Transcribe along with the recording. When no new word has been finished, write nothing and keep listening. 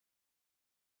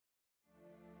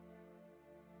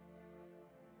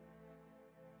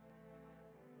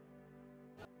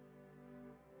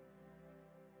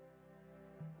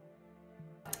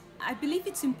I believe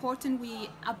it's important we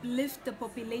uplift the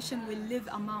population we live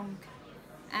among.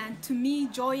 And to me,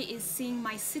 joy is seeing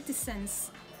my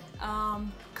citizens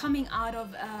coming out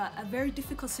of a very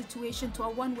difficult situation to a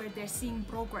one where they're seeing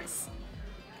progress.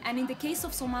 And in the case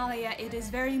of Somalia, it is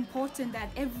very important that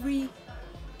every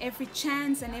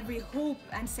chance and every hope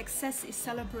and success is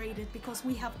celebrated, because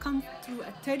we have come through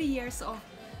 30 years of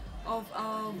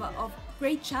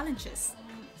great challenges.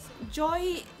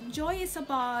 Joy is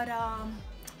about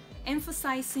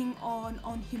emphasizing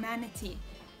on humanity.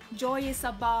 Joy is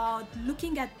about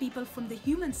looking at people from the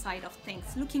human side of things,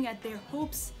 looking at their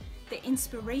hopes, their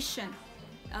inspiration.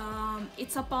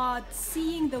 It's about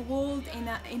seeing the world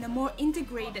in a more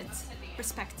integrated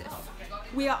perspective.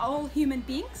 We are all human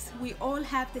beings, we all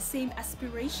have the same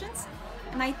aspirations,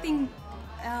 and I think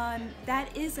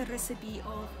that is a recipe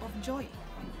of joy.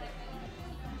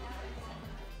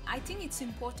 I think it's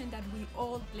important that we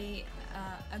all play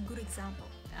a good example,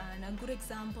 and a good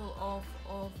example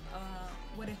of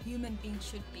what a human being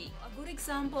should be. A good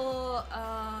example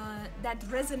that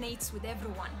resonates with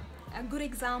everyone. A good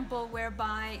example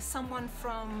whereby someone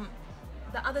from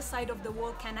the other side of the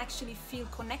world can actually feel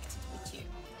connected with you.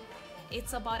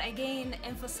 It's about, again,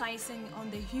 emphasizing on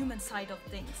the human side of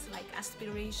things, like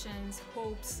aspirations,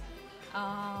 hopes,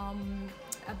 a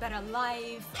better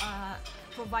life,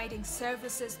 providing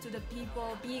services to the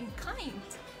people, being kind.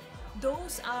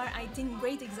 Those are, I think,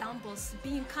 great examples.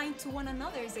 Being kind to one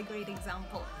another is a great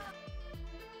example.